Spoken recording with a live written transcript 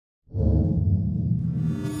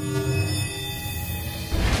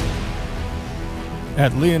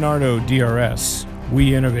At Leonardo DRS,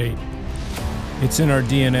 we innovate. It's in our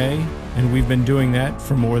DNA, and we've been doing that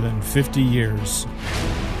for more than 50 years.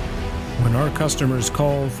 When our customers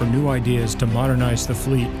call for new ideas to modernize the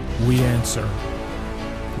fleet, we answer.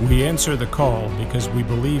 We answer the call because we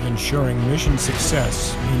believe ensuring mission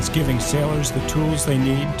success means giving sailors the tools they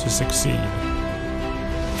need to succeed.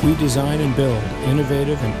 We design and build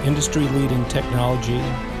innovative and industry-leading technology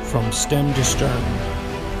from stem to stern.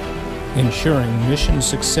 Ensuring mission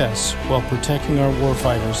success while protecting our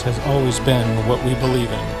warfighters has always been what we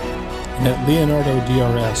believe in. And at Leonardo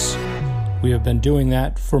DRS, we have been doing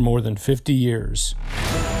that for more than 50 years.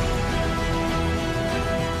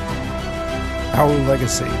 Our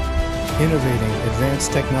legacy: innovating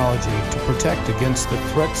advanced technology to protect against the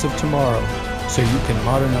threats of tomorrow so you can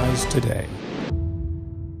modernize today.